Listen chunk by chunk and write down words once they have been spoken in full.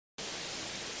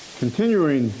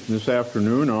Continuing this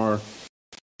afternoon our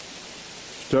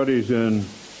studies in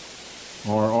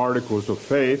our articles of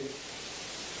faith,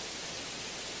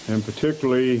 and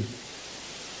particularly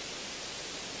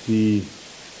the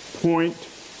point,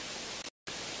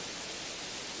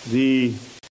 the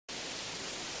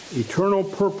eternal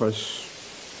purpose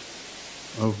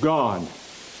of God.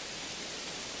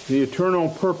 The eternal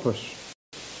purpose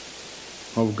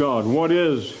of God. What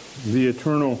is the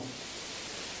eternal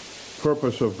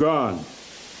purpose of God?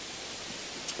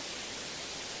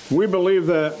 We believe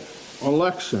that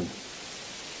election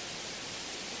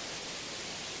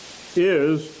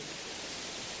is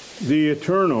the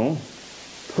eternal,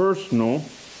 personal,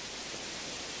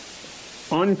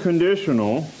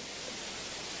 unconditional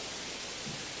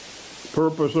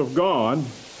purpose of God,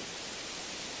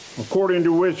 according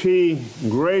to which He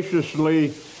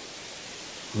graciously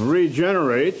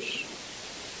regenerates,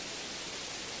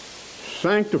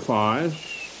 sanctifies,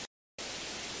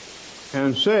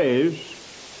 and saves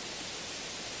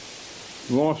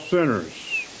lost sinners.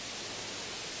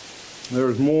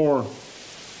 There's more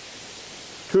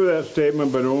to that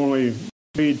statement, but only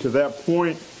lead to that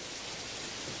point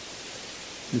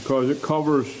because it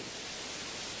covers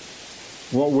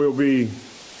what will be,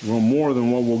 well, more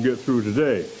than what we'll get through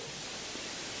today.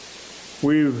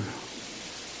 We've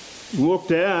looked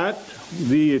at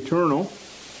the eternal,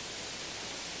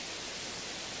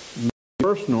 the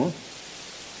personal,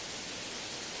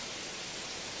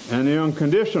 and the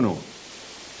unconditional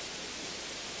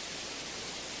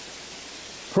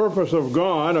purpose of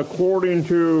God, according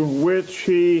to which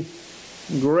He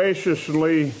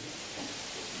graciously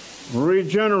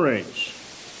regenerates.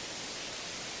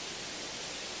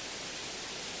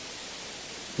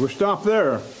 We'll stop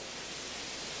there.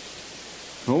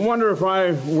 I wonder if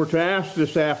I were to ask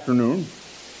this afternoon,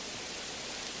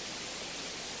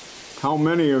 how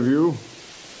many of you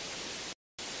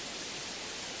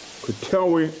could tell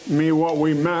me what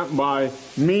we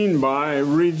mean by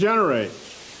regenerate?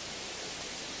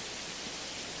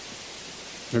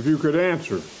 If you could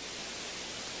answer,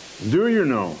 do you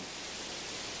know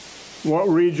what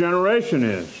regeneration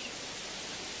is?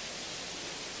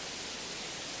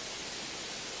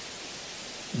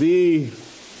 The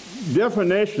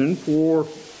definition for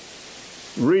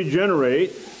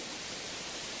regenerate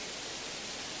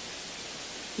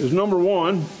is, number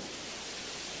one,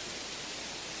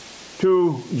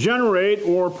 to generate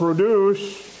or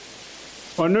produce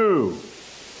anew,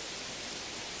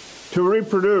 to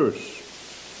reproduce.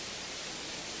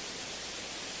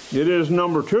 It is,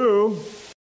 number two,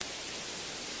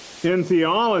 in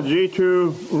theology,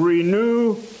 to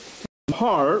renew the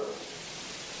heart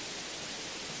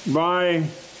by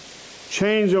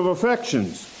change of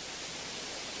affections,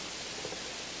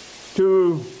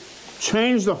 to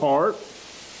change the heart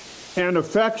and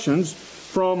affections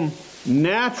from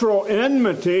natural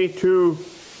enmity to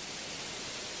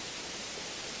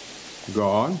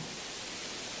God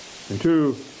and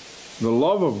to the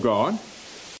love of God,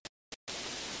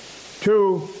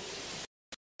 to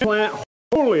plant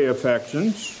holy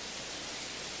affections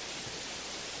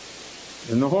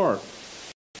in the heart.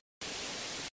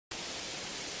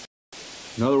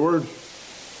 In other words,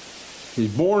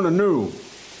 he's born anew.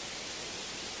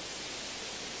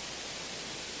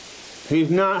 He's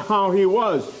not how he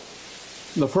was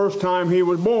the first time he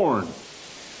was born.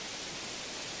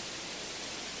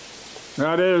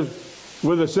 That is,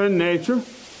 with a sin nature.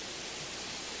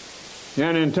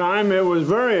 And in time it was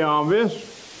very obvious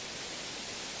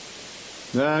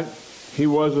that he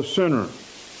was a sinner.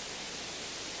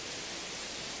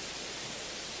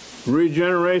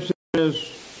 Regeneration is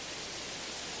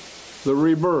the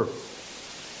rebirth,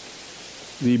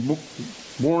 the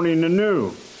born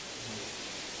anew.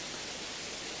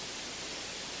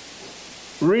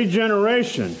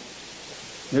 Regeneration,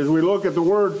 as we look at the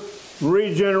word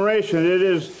regeneration, it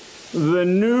is the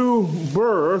new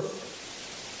birth,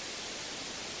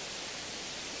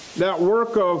 that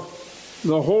work of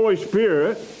the Holy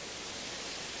Spirit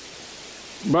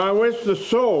by which the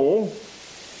soul,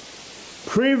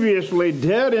 previously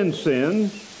dead in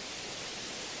sins,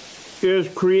 is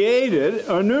created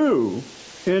anew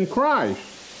in Christ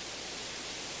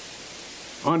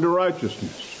unto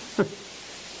righteousness.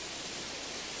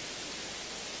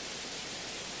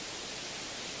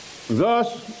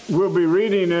 Thus, we'll be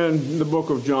reading in the book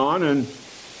of John in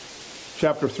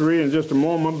chapter 3 in just a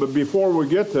moment, but before we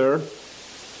get there,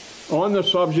 on the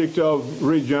subject of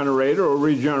regenerator or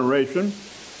regeneration,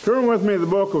 turn with me to the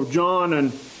book of John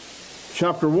and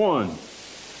chapter 1.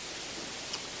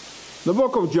 The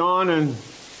book of John and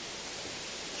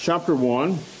chapter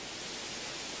 1.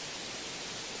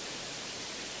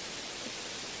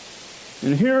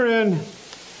 And here in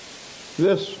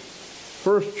this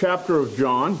first chapter of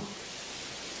John,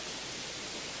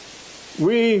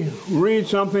 we read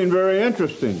something very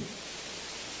interesting.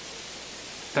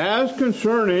 As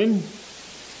concerning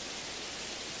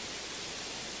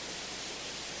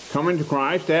coming to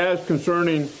Christ, as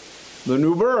concerning the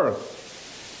new birth.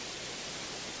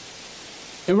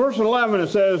 In verse 11 it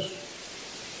says,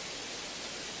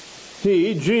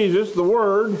 He, Jesus, the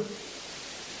Word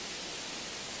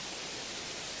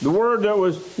that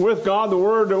was with God, the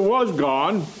Word that was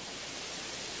God,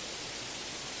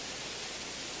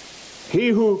 He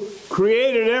who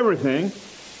created everything,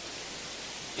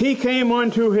 He came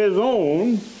unto His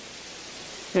own,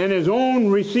 and His own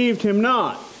received Him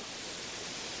not.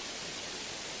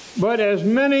 But as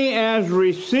many as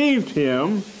received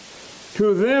Him,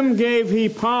 to them gave He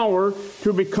power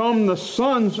to become the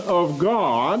sons of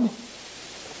God.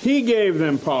 He gave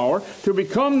them power to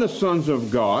become the sons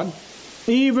of God,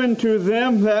 even to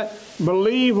them that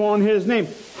believe on His name.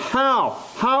 How?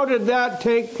 How did that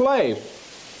take place?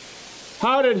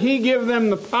 How did He give them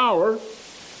the power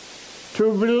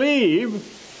to believe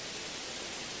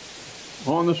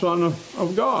on the Son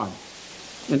of God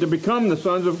and to become the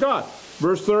sons of God?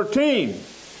 Verse 13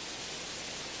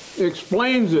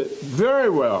 explains it very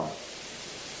well.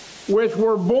 Which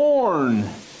were born.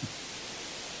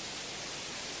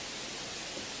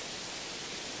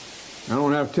 I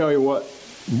don't have to tell you what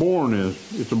born is.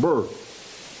 It's a birth.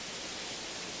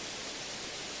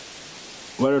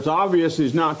 But it's obvious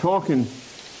he's not talking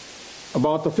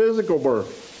about the physical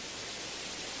birth.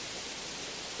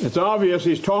 It's obvious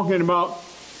he's talking about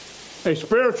a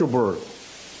spiritual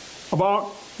birth,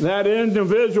 about that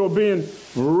individual being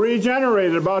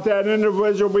regenerated, about that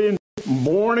individual being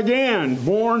born again,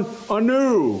 born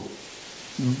anew,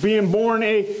 being born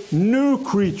a new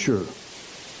creature,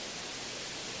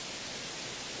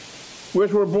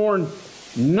 which were born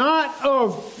not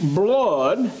of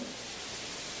blood.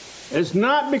 It's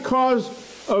not because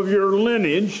of your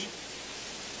lineage,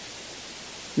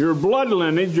 your blood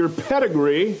lineage, your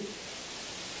pedigree,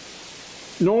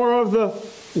 nor of the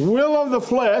will of the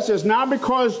flesh. It's not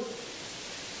because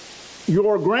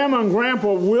your grandma and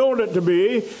grandpa willed it to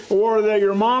be, or that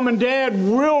your mom and dad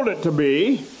willed it to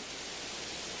be,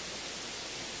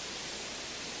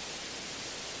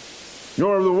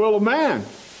 nor of the will of man,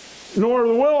 nor of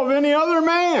the will of any other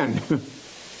man,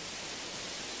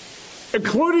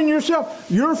 including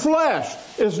yourself. Your flesh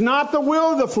is not the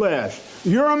will of the flesh.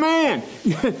 You're a man.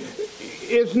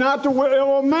 It's not the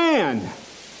will of man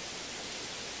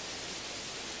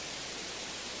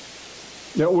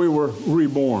that we were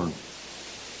reborn,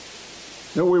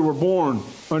 that we were born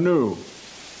anew,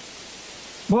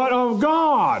 but of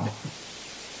God.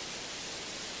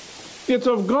 It's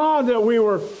of God that we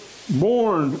were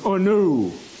born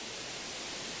anew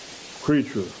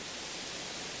creature.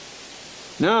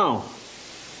 Now,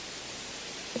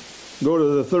 go to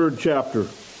the 3rd chapter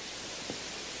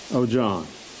of John.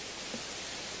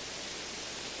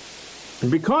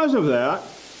 And because of that,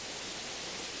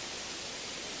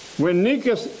 when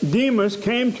Nicodemus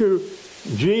came to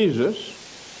Jesus,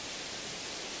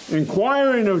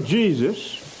 inquiring of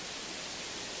Jesus,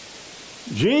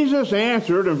 Jesus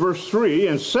answered in verse 3,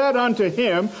 and said unto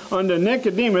him, unto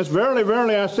Nicodemus, Verily,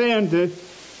 verily, I say unto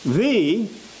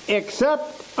thee,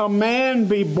 except a man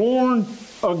be born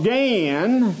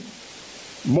again,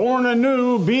 born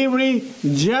anew, be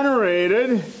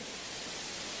regenerated,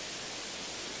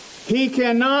 he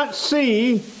cannot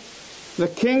see the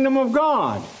kingdom of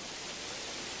God.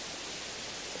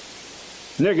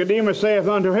 Nicodemus saith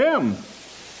unto him,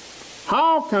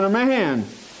 How can a man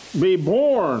be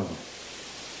born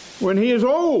when he is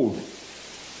old?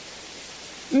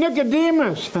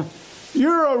 Nicodemus,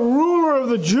 you're a ruler of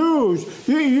the Jews.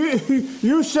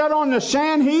 You sat on the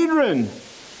Sanhedrin.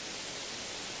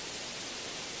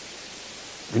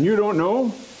 And you don't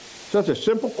know such a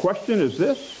simple question as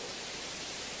this?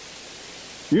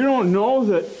 You don't know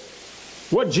that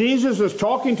what Jesus is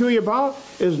talking to you about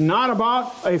is not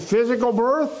about a physical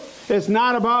birth. It's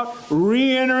not about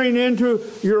re-entering into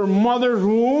your mother's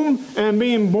womb and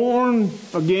being born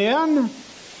again.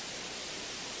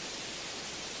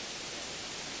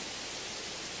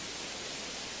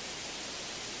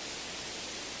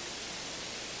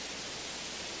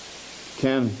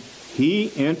 Can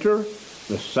he enter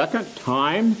the second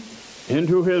time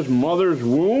into his mother's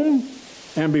womb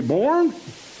and be born?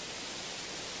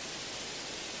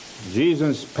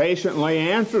 Jesus patiently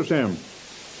answers him,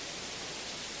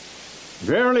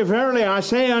 Verily, verily, I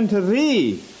say unto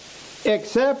thee,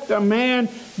 except a man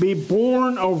be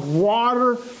born of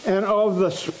water and of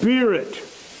the Spirit,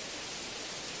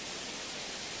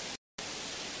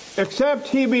 except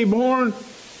he be born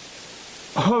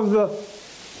of the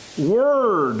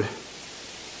Word,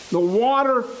 the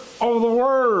water of the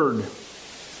Word,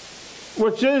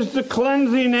 which is the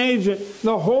cleansing agent.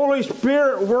 The Holy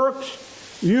Spirit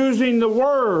works using the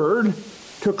Word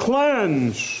to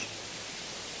cleanse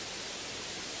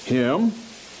him.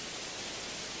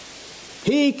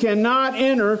 He cannot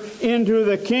enter into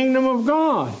the kingdom of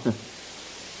God.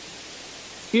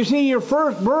 You see, your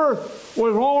first birth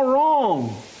was all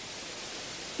wrong.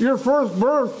 Your first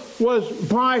birth was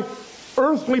by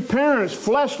earthly parents,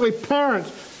 fleshly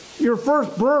parents. Your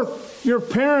first birth, your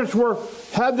parents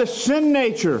had the sin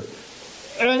nature.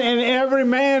 And every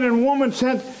man and woman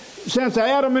since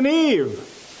Adam and Eve.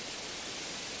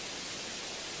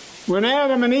 When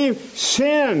Adam and Eve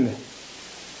sinned,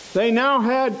 they now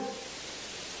had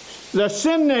the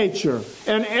sin nature.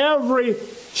 And every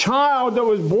child that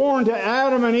was born to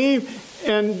Adam and Eve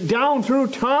and down through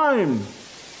time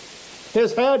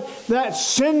has had that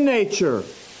sin nature.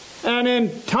 And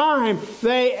in time,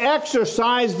 they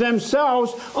exercise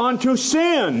themselves unto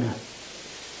sin.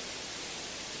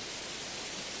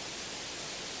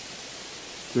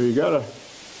 So you got to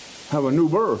have a new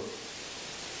birth.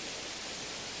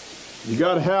 You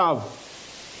got to have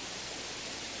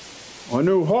a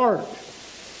new heart.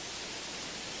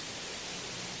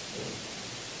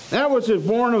 That which is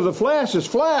born of the flesh is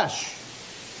flesh.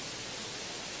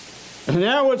 And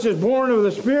that which is born of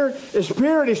the Spirit is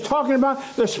spirit. He's talking about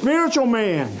the spiritual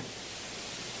man.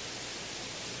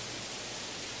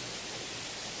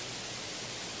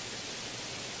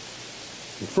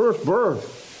 The first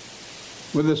birth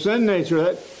with the sin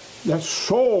nature, that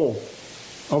soul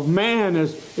of man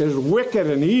is wicked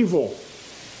and evil.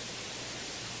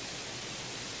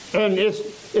 And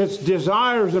its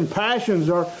desires and passions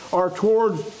are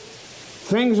towards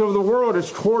things of the world.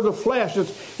 It's toward the flesh.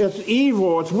 It's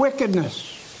evil. It's wickedness.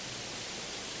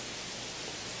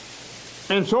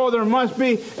 And so there must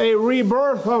be a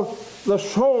rebirth of the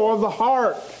soul, of the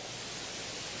heart,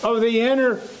 of the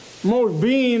innermost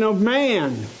being of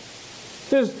man.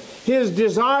 His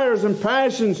desires and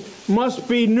passions must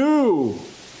be new.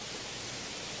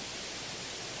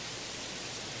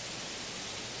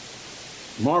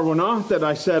 Marvel not that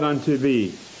I said unto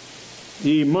thee,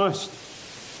 ye must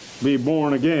be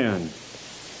born again.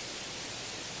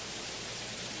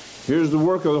 Here's the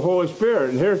work of the Holy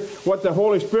Spirit. And here's what the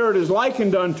Holy Spirit is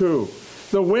likened unto.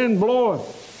 The wind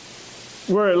bloweth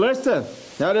where it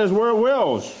listeth, that is, where it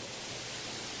wills.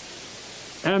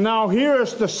 And thou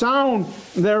hearest the sound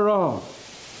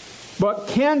thereof, but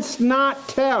canst not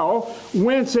tell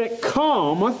whence it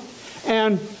cometh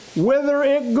and whither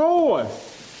it goeth.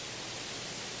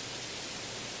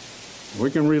 We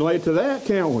can relate to that,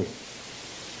 can't we?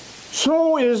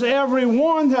 So is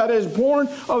everyone that is born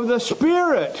of the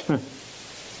Spirit.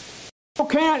 You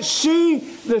can't see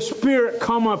the Spirit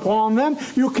come upon them.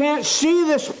 You can't see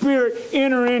the Spirit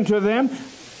enter into them,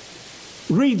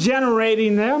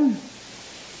 regenerating them.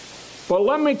 But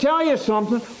let me tell you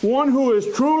something. One who is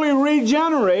truly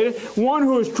regenerated, one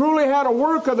who has truly had a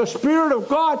work of the Spirit of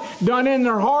God done in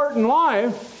their heart and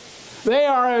life, they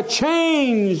are a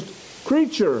changed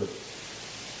creature.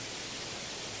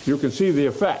 You can see the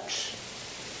effects.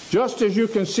 Just as you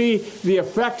can see the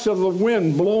effects of the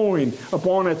wind blowing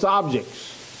upon its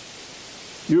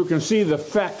objects, you can see the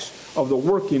effects of the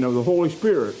working of the Holy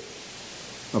Spirit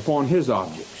upon His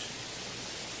objects.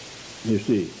 You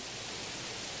see.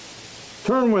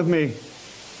 Turn with me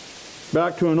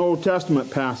back to an Old Testament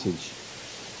passage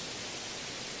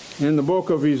in the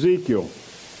book of Ezekiel.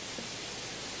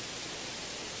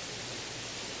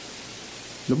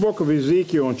 The book of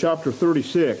Ezekiel in chapter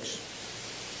 36.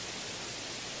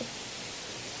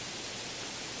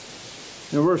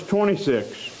 In verse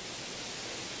 26.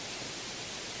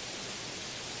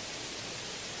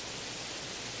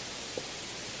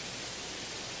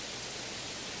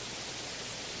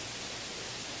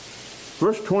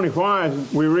 Verse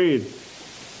 25 we read,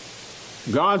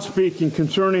 God speaking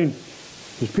concerning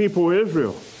His people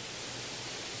Israel,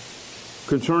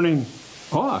 concerning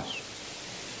us.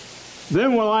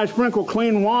 Then will I sprinkle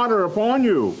clean water upon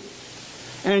you,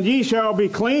 and ye shall be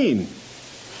clean.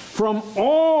 From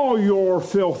all your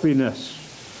filthiness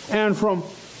and from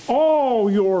all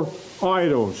your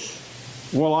idols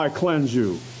will I cleanse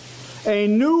you. A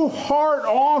new heart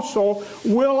also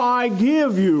will I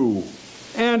give you,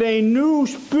 and a new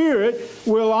spirit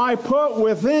will I put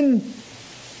within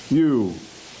you.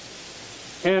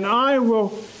 And I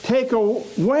will take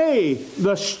away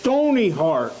the stony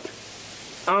heart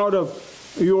out of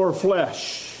your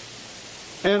flesh,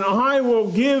 and I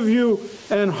will give you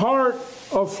an heart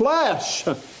of flesh.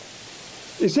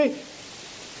 You see,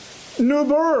 new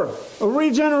birth, a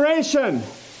regeneration.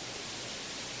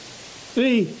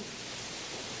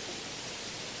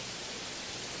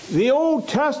 The Old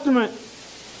Testament,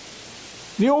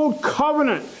 the Old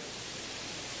Covenant,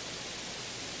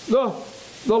 the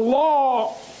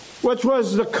law, which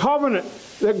was the covenant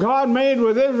that God made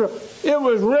with Israel, it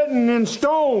was written in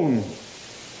stone,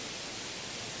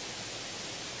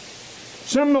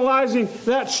 symbolizing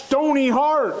that stony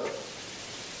heart.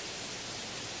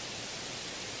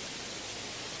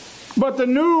 But the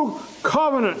new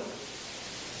covenant,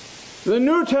 the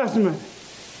New Testament,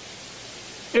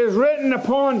 is written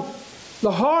upon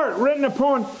the heart, written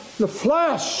upon the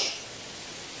flesh.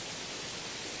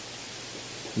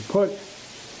 He put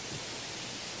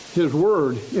His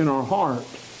Word in our heart.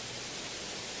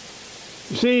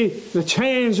 You see, the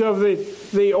change of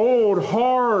the old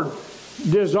hard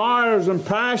desires and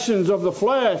passions of the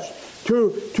flesh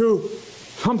to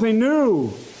something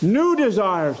new. New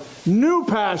desires, new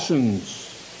passions.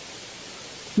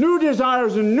 New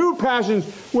desires and new passions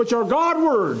which are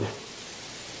Godward.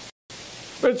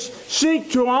 Which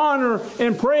seek to honor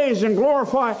and praise and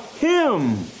glorify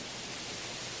Him.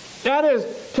 That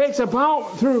takes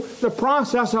about through the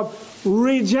process of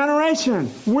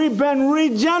regeneration. We've been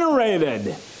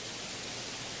regenerated.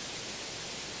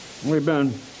 We've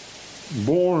been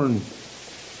born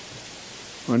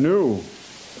anew.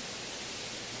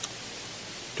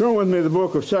 Turn with me to the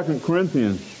book of 2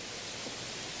 Corinthians.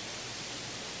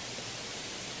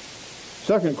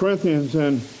 2 Corinthians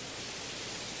and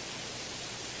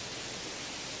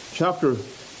chapter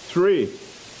 3,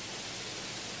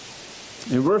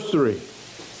 in verse 3.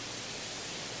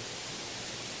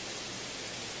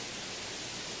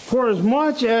 For as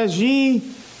much as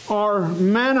ye are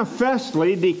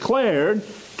manifestly declared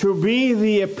to be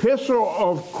the epistle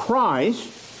of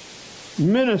Christ,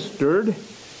 ministered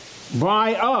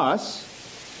by us,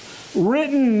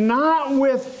 written not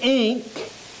with ink,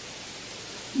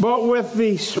 but with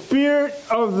the Spirit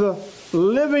of the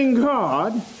living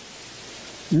God,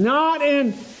 not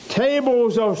in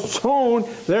tables of stone.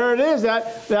 There it is,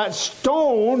 that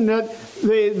stone that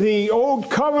the old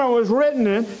covenant was written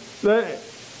in,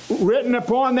 written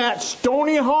upon that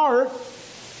stony heart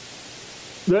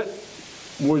that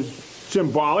was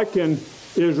symbolic in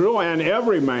Israel and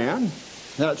every man,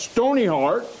 that stony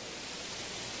heart,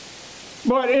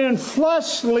 but in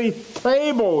fleshly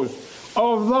tables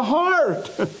of the heart.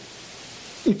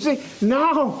 You see,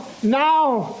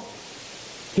 now,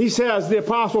 he says, the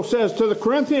apostle says to the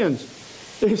Corinthians,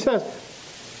 he says,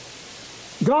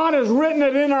 God has written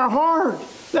it in our heart,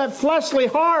 that fleshly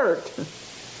heart.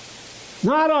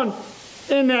 Not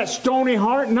in that stony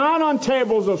heart, not on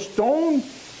tables of stone,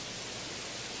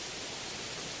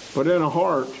 but in a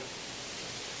heart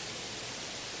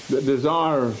that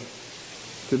desires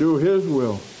to do His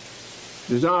will,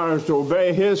 desires to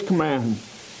obey His command,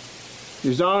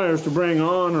 desires to bring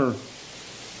honor,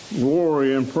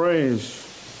 glory, and praise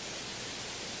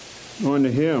unto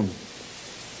Him.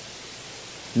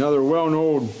 Another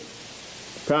well-known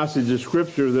passage of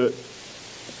Scripture that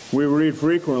we read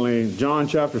frequently, John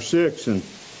chapter 6 and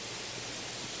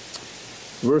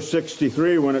verse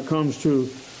 63, when it comes to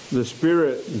the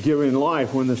Spirit giving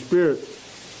life, when the Spirit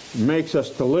makes us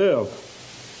to live.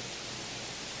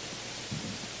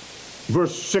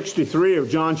 Verse 63 of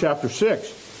John chapter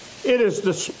 6, it is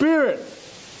the Spirit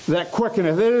that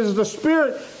quickeneth. It is the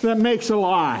Spirit that makes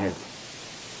alive.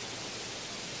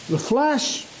 The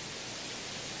flesh,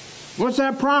 what's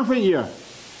that profit you?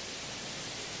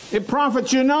 It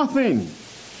profits you nothing.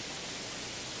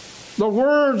 The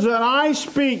words that I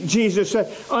speak, Jesus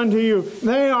said, unto you,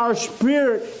 they are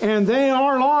spirit and they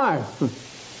are life.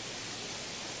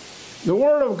 The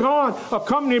Word of God,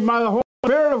 accompanied by the Holy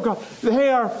Spirit of God, they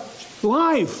are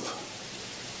life.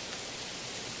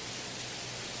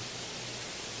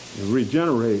 They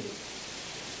regenerate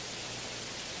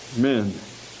men.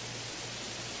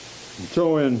 And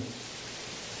so in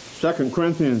 2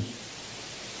 Corinthians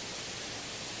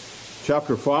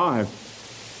chapter 5,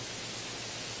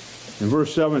 in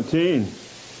verse 17,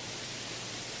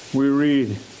 we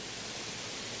read,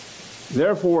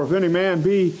 therefore, if any man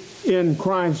be in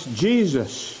Christ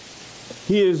Jesus,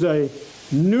 he is a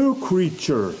new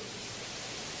creature.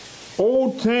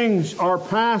 Old things are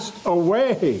passed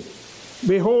away.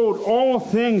 Behold, all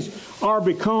things are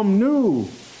become new.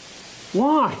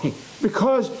 Why?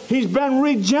 Because he's been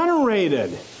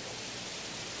regenerated.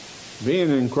 Being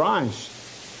in Christ,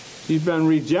 he's been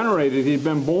regenerated. He's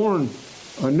been born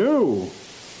anew.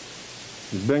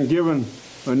 He's been given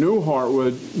a new heart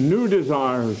with new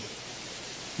desires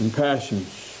and passions.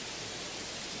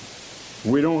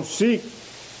 We don't seek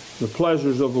the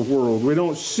pleasures of the world. We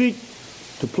don't seek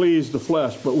to please the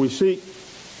flesh, but we seek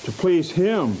to please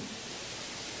Him.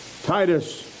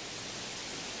 Titus,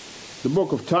 the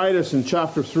book of Titus in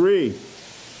chapter 3.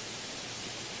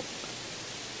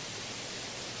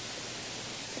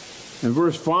 In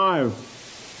verse 5,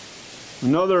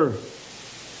 another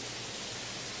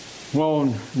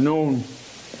well-known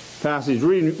passage.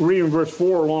 Reading verse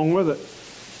 4 along with it.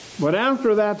 But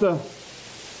after that, the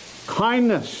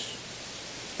kindness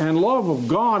and love of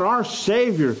God, our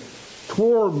Savior,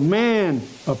 toward man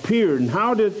appeared. And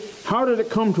how did it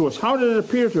come to us? How did it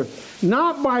appear to us?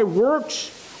 Not by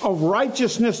works of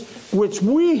righteousness which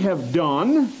we have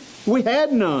done, we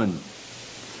had none,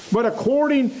 but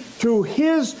according to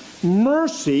His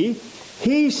mercy,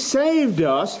 He saved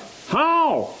us.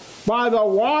 How? By the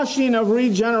washing of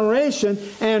regeneration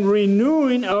and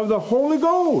renewing of the Holy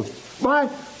Ghost. By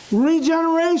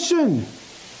regeneration.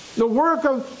 The work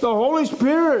of the Holy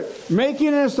Spirit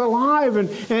making us alive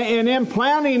and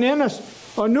implanting in us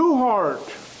a new heart.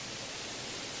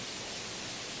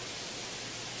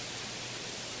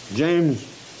 James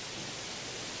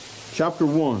chapter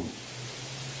 1.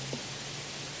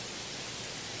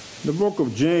 The book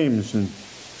of James and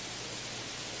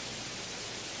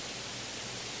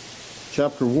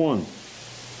chapter 1.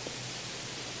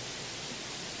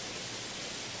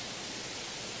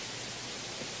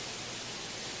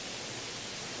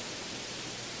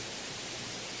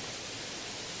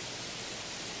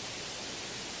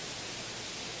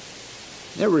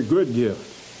 Every good gift.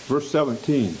 Verse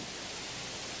 17.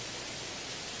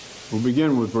 We'll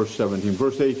begin with verse 17.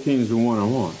 Verse 18 is the one I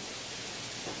want.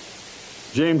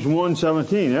 James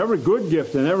 1:17. Every good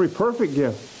gift and every perfect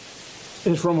gift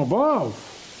is from above,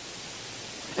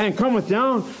 and cometh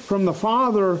down from the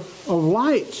Father of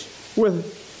lights, with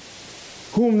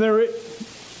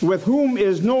whom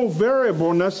is no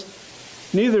variableness,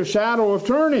 neither shadow of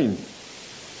turning.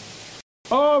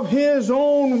 Of His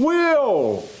own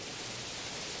will.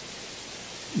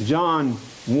 John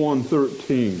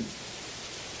 1:13.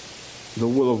 The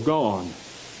will of God.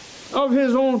 Of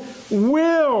His own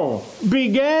will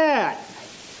begat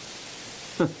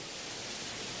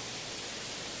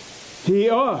He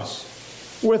us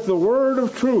with the word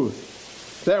of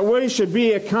truth, that we should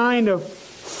be a kind of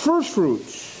first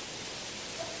fruits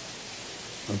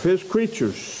of His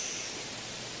creatures.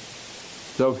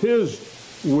 It's of His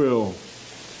will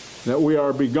that we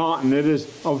are begotten. It is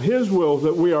of His will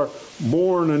that we are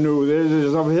born anew. It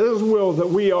is of His will that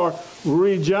we are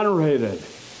regenerated,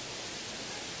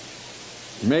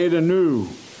 made anew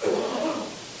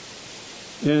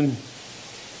in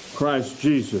Christ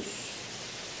Jesus.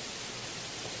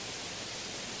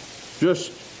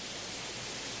 Just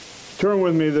turn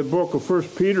with me to the book of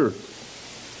 1 Peter.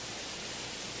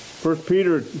 1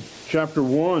 Peter chapter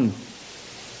 1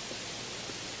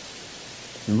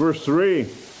 and verse 3.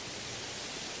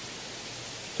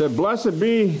 Said, "Blessed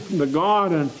be the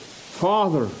God and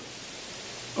Father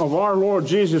of our Lord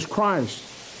Jesus Christ,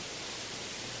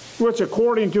 which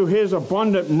according to His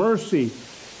abundant mercy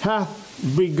hath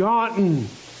begotten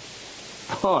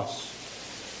us."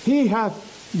 He hath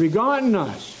begotten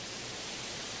us.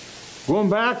 Going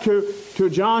back to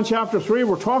John chapter 3,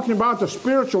 we're talking about the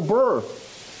spiritual birth,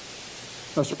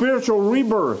 a spiritual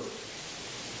rebirth.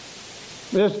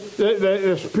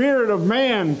 The spirit of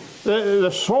man,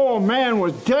 the soul of man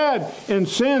was dead in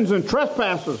sins and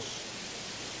trespasses.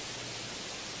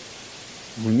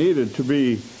 We needed to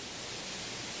be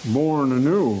born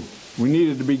anew. We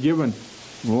needed to be given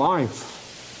life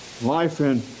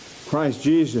in Christ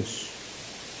Jesus.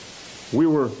 We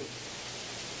were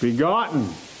begotten.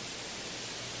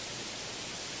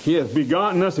 He hath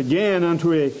begotten us again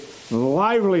unto a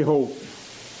lively hope.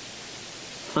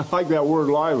 I like that word,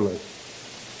 lively.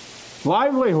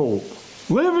 Lively hope.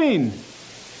 Living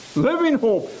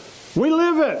hope. We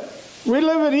live it. We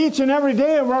live it each and every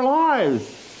day of our lives.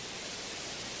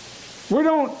 We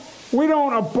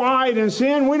don't abide in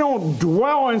sin. We don't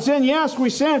dwell in sin. Yes, we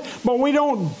sin, but we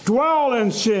don't dwell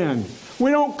in sin. We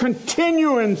don't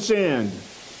continue in sin.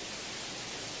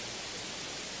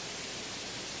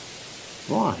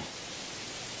 Why?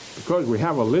 Because we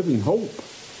have a living hope.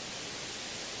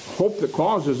 Hope that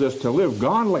causes us to live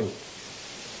godly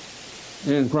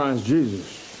in Christ Jesus.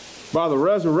 By the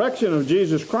resurrection of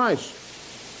Jesus Christ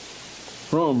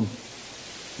from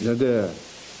the dead.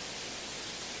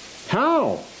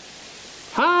 How?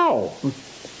 How?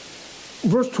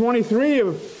 Verse 23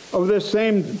 of this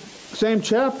same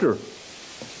chapter.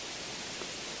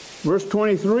 Verse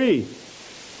 23.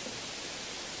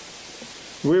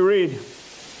 We read,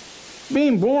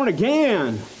 "Being born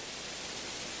again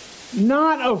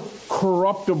not of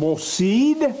corruptible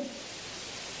seed.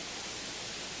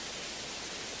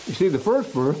 You see, the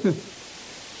first birth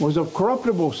was of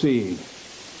corruptible seed.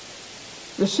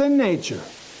 The sin nature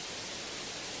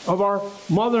of our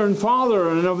mother and father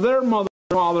and of their mother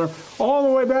and father all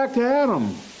the way back to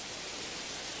Adam.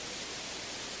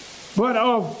 But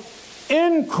of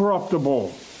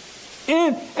incorruptible,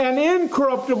 an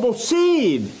incorruptible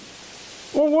seed.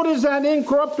 Well, what is that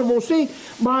incorruptible seed?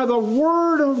 By the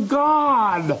Word of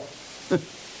God.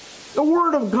 The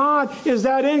Word of God is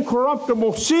that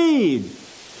incorruptible seed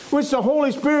which the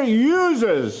Holy Spirit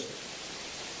uses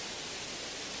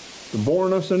to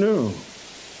born us anew,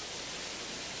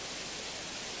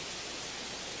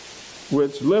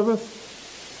 which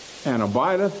liveth and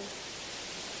abideth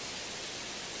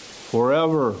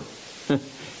forever.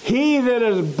 He that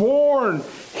is born,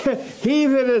 he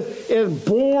that is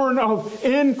born of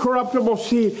incorruptible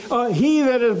seed, he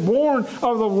that is born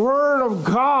of the Word of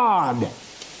God,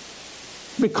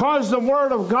 because the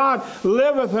Word of God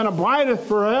liveth and abideth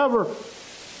forever,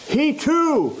 he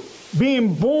too,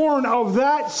 being born of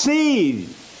that seed,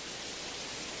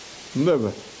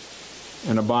 liveth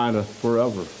and abideth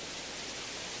forever.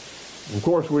 Of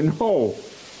course, we know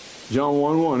John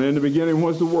 1:1, in the beginning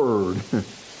was the Word.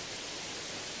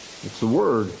 It's the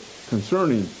Word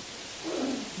concerning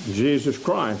Jesus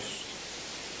Christ.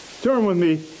 Turn with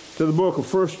me to the book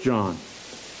of 1 John.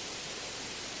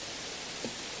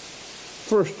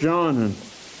 1 John and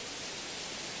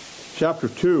chapter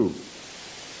 2.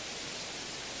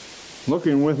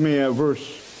 Looking with me at verse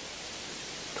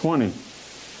 20.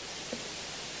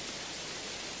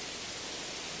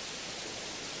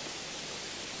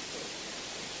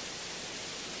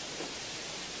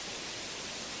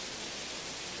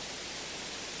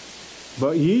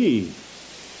 But ye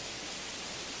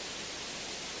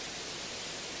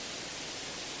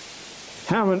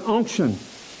have an unction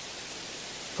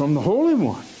from the Holy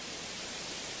One,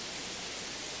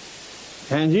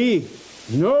 and ye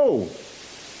know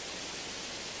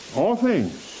all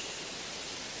things.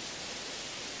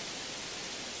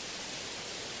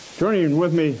 Turning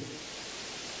with me,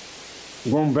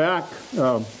 going back,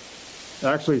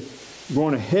 actually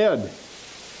going ahead.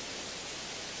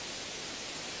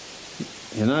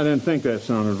 And I didn't think that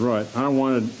sounded right. I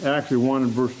actually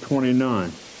wanted verse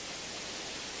 29.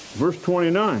 Verse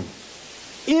 29.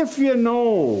 If you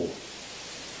know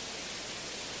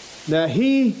that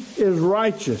he is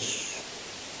righteous,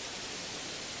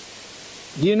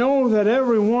 you know that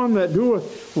every one that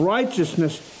doeth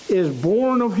righteousness is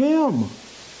born of him.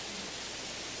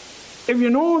 If you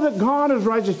know that God is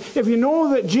righteous, if you know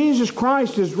that Jesus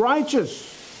Christ is righteous,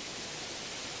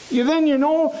 then you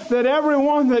know that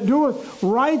everyone that doeth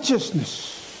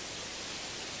righteousness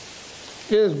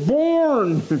is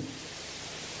born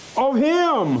of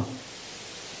him.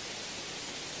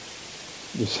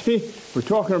 You see, we're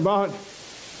talking about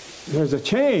there's a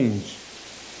change.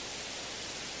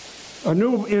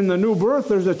 In the new birth,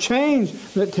 there's a change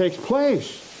that takes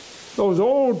place. Those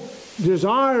old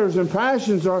desires and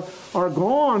passions are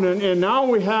gone, and now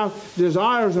we have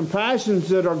desires and passions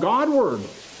that are Godward.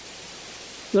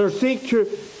 They seek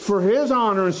for His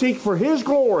honor and seek for His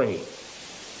glory.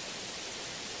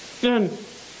 And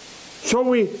so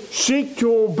we seek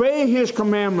to obey His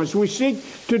commandments. We seek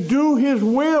to do His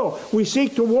will. We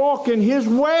seek to walk in His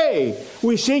way.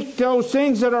 We seek those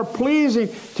things that are pleasing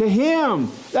to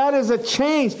Him. That is a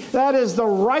change. That is the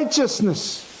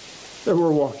righteousness that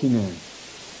we're walking in.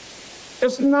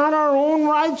 It's not our own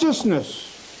righteousness.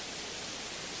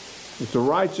 It's the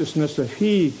righteousness of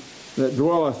He that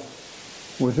dwelleth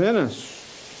within us.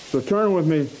 So turn with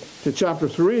me to chapter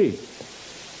 3.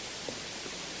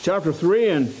 Chapter 3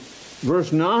 and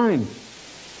verse 9,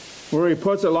 where he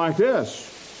puts it like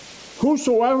this.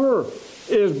 Whosoever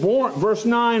is born, verse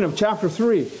 9 of chapter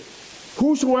 3,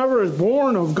 whosoever is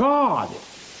born of God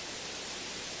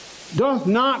doth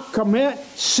not commit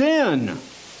sin.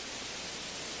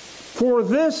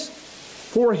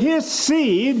 For his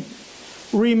seed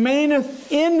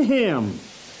remaineth in him.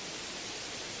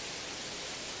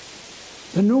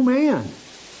 The new man.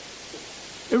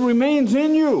 It remains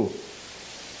in you.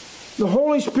 The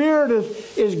Holy Spirit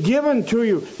is given to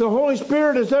you. The Holy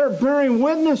Spirit is there bearing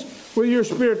witness with your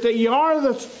spirit that you are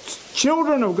the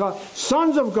children of God,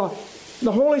 sons of God.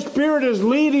 The Holy Spirit is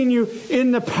leading you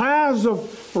in the paths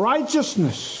of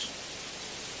righteousness.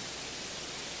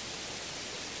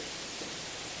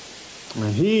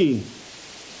 And He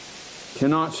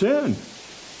cannot sin.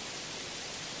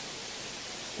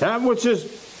 That which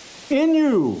is in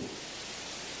you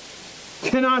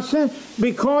cannot sin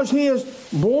because he is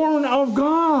born of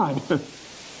God.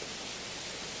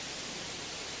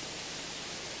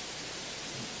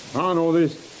 I know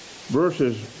these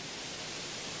verses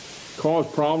cause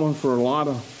problems for a lot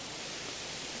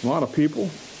of people.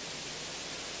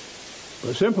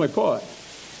 But simply put,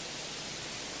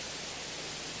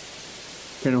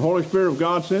 can the Holy Spirit of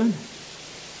God sin?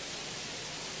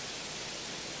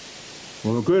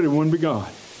 Well, if good, it wouldn't be God.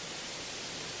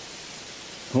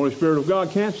 The Holy Spirit of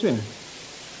God can't sin.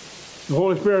 The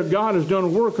Holy Spirit of God has done a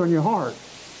work on your heart.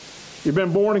 You've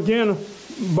been born again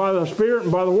by the Spirit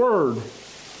and by the Word.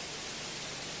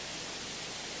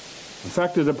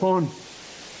 Affected upon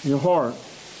your heart.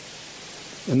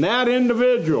 And that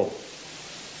individual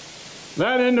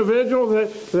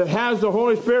that has the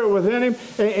Holy Spirit within him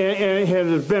and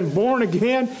has been born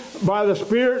again by the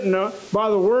Spirit and by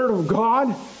the Word of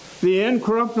God, the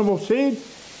incorruptible seed,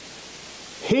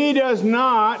 he does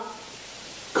not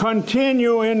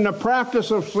continue in the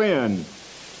practice of sin.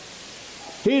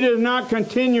 He does not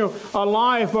continue a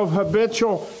life of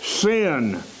habitual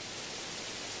sin.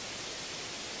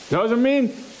 Doesn't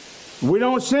mean we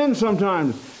don't sin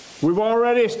sometimes. We've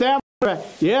already established that.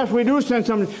 Yes, we do sin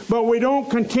sometimes, but we don't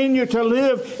continue to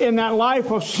live in that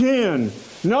life of sin.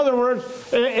 In other words,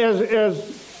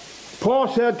 as Paul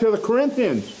said to the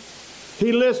Corinthians,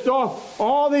 he lists off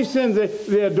all these sins,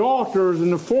 the adulterers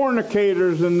and the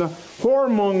fornicators and the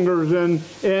whoremongers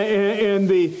and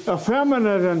the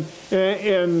effeminate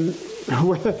and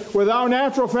without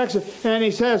natural affection. And he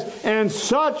says, and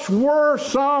such were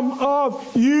some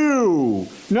of you.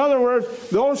 In other words,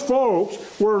 those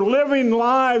folks were living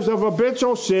lives of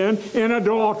habitual sin in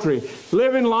adultery,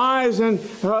 living lives in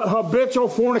habitual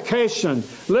fornication,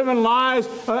 living lives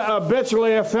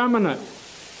habitually effeminate.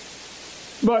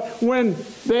 But when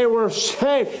they were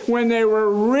saved, when they were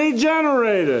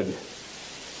regenerated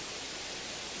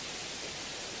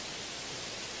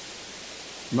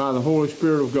by the Holy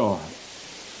Spirit of God,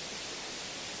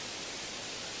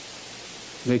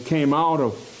 they came out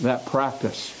of that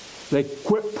practice. They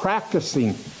quit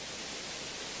practicing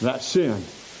that sin.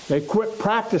 They quit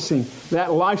practicing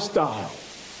that lifestyle.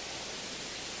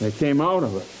 They came out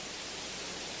of it.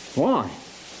 Why?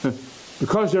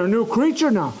 Because they're a new creature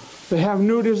now. They have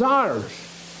new desires.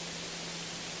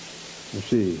 You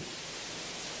see,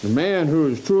 the man who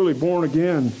is truly born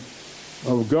again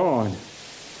of God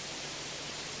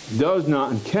does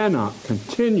not and cannot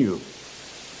continue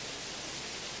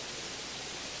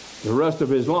the rest of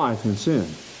his life in sin.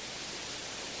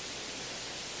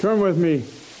 Turn with me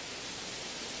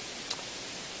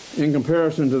in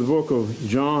comparison to the book of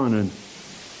John and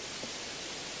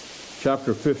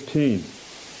chapter 15.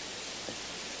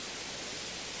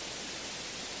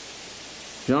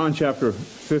 John chapter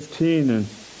 15 and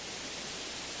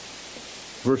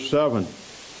verse 7.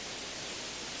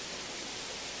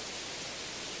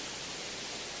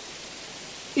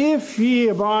 If ye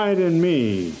abide in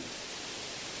me,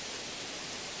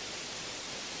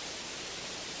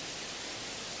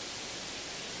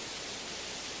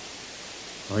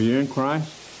 are you in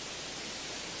Christ?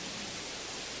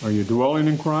 Are you dwelling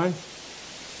in Christ?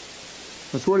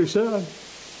 That's what he said.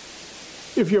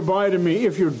 If you abide in me,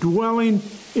 if you're dwelling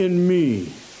in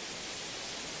me,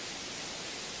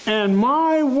 and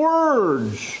my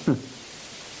words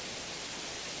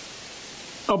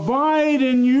abide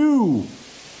in you,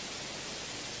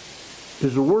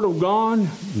 is the Word of God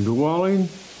dwelling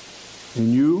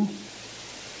in you?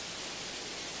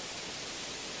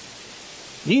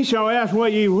 Ye shall ask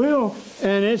what ye will,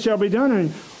 and it shall be done.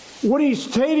 And what he's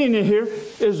stating here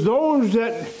is those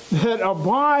that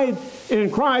abide in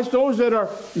Christ, those that are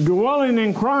dwelling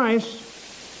in Christ,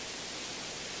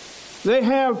 they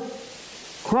have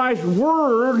Christ's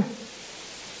Word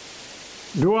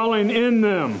dwelling in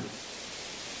them.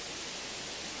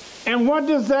 And what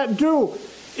does that do?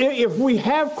 If we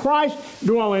have Christ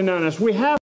dwelling in us, we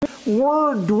have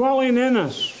Word dwelling in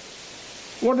us,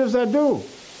 what does that do?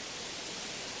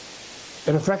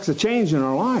 It affects a change in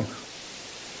our life.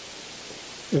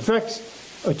 It affects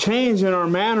a change in our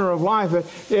manner of life.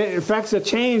 It affects a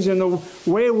change in the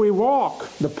way we walk,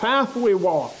 the path we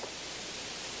walk,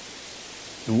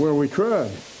 and where we tread.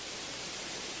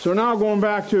 So now going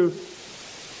back to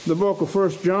the book of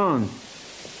 1 John,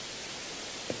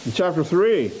 in chapter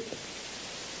 3,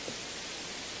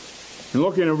 and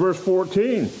looking at verse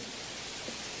 14.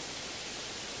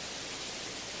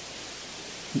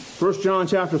 1 John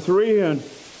chapter 3 and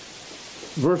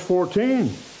verse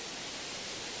 14.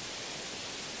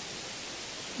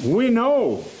 We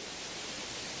know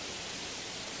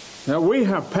that we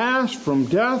have passed from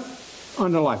death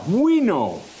unto life. We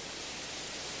know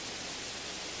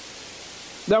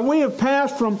that we have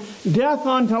passed from death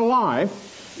unto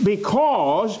life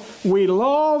because we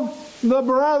love the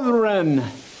brethren.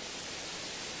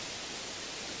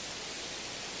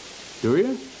 Do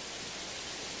you?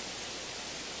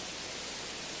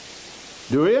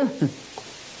 Do you?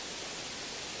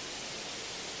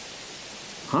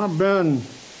 I've been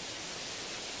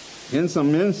in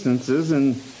some instances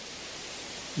in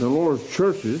the Lord's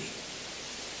churches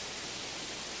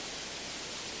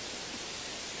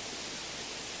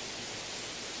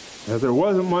that there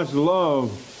wasn't much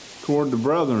love toward the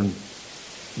brethren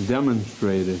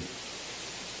demonstrated.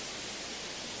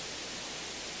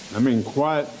 I mean,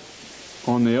 quite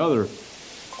on the other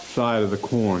side of the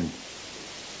coin.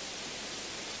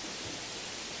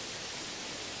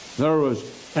 There was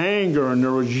anger and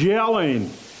there was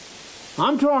yelling.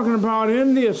 I'm talking about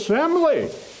in the assembly.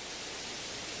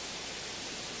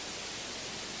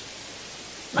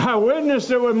 I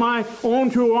witnessed it with my own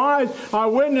two eyes. I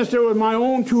witnessed it with my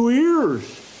own two ears.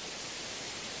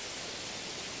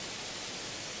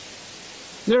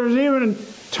 There was even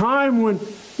a time when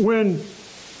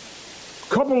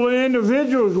a couple of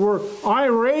individuals were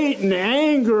irate and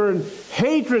anger and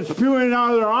hatred spewing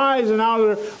out of their eyes and out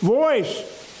of their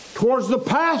voice towards the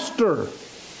pastor.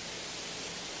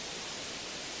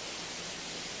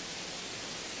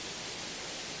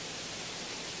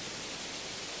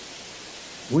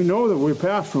 We know that we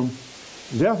pass from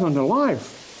death unto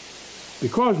life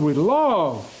because we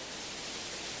love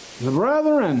the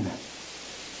brethren.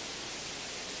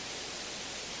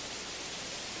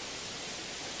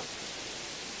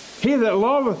 He that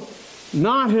loveth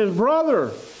not his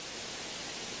brother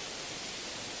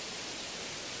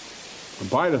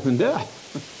abideth in death.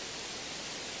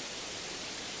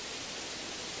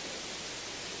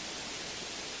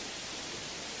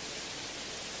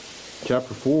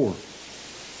 Chapter 4.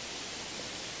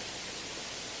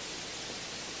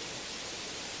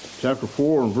 Chapter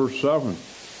 4 and verse 7.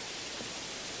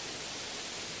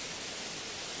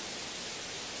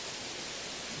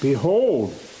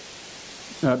 Behold,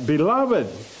 beloved,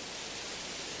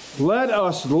 let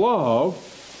us love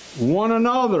one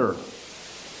another,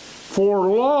 for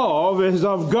love is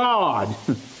of God.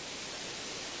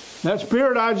 That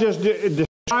spirit I just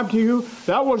described to you,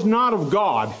 that was not of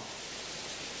God.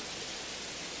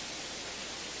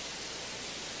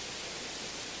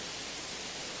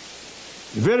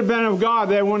 If it had been of God,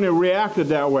 they wouldn't have reacted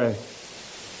that way.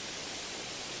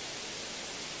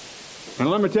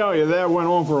 And let me tell you, that went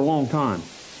on for a long time.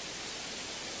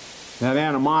 That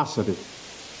animosity,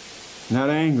 that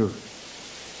anger.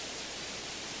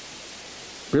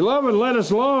 Beloved, let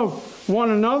us love one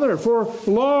another, for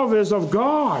love is of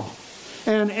God.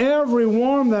 And every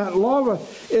one that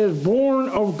loveth is born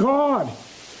of God,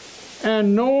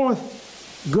 and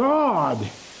knoweth God.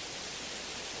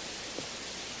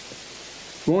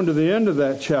 Going to the end of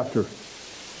that chapter.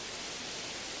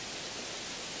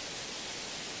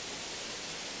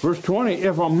 Verse 20,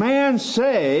 if a man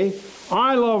say,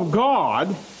 I love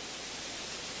God,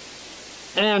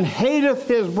 and hateth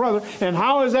his brother, and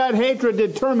how is that hatred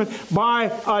determined?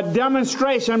 By a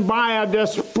demonstration, by a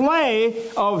display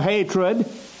of hatred.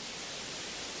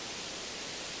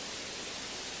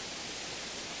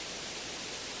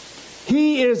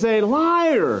 He is a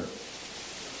liar,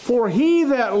 for he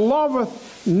that loveth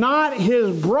not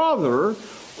his brother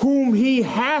whom he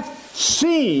hath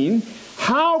seen,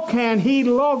 how can he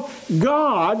love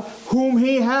God whom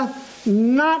he hath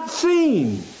not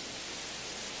seen?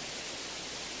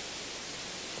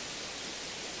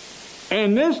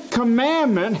 And this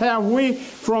commandment have we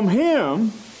from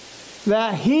him,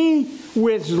 that he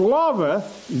which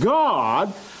loveth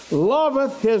God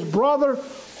loveth his brother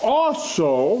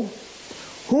also.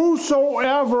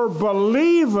 Whosoever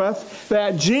believeth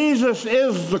that Jesus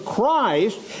is the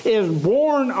Christ is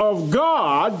born of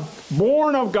God,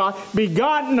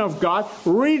 begotten of God,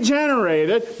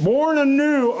 regenerated, born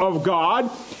anew of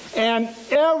God, and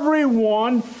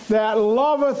everyone that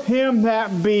loveth him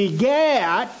that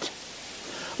begat,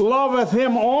 loveth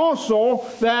him also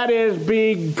that is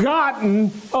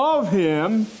begotten of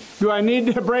him. Do I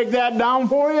need to break that down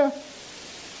for you?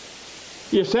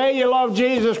 You say you love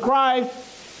Jesus Christ,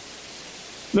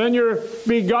 then you're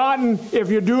begotten. If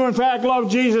you do in fact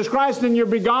love Jesus Christ, then you're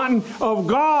begotten of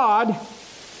God.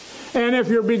 And if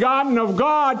you're begotten of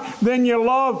God, then you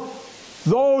love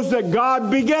those that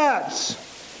God begets.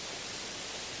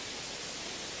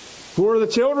 Who are the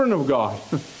children of God?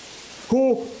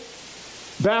 Who,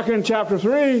 back in chapter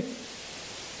 3,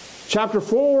 chapter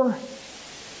 4,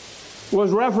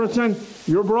 was referencing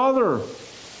your brother.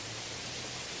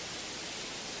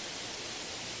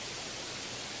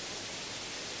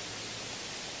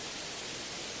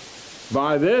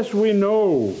 By this we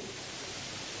know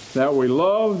that we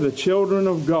love the children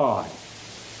of God.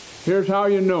 Here's how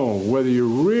you know whether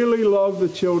you really love the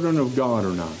children of God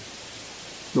or not.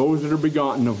 those that are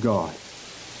begotten of God.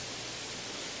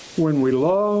 When we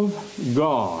love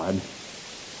God,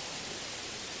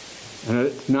 and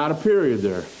it's not a period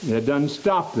there, it doesn't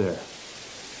stop there.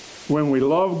 When we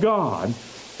love God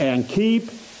and keep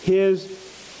His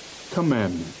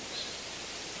commandments,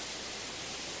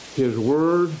 His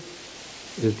Word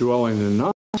is dwelling in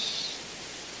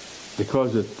us.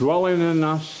 Because it's dwelling in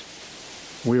us,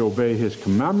 we obey His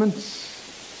commandments.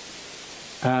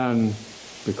 And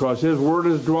because His Word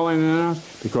is dwelling in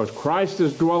us, because Christ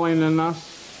is dwelling in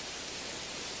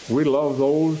us, we love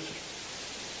those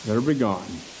that are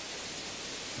begotten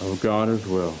of God as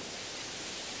well.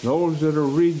 Those that are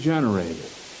regenerated.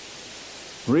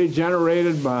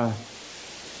 Regenerated by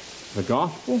the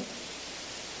gospel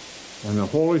and the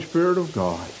Holy Spirit of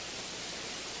God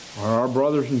are our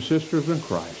brothers and sisters in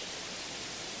Christ.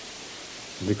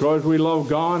 And because we love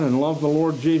God and love the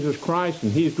Lord Jesus Christ,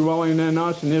 and He's dwelling in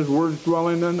us and His Word's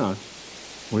dwelling in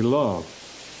us, we love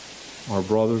our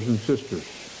brothers and sisters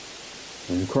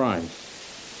in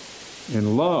Christ.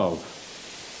 And love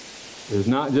is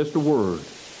not just a word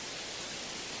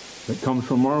that comes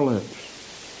from our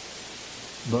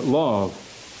lips, but love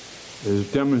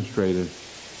is demonstrated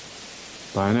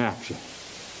by an action,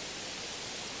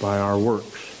 by our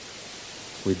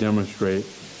works. We demonstrate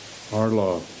our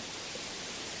love.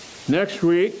 Next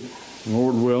week,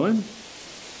 Lord willing,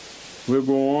 we'll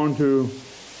go on to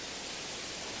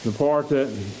the part that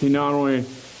He not only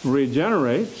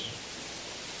regenerates,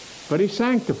 but He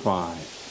sanctifies.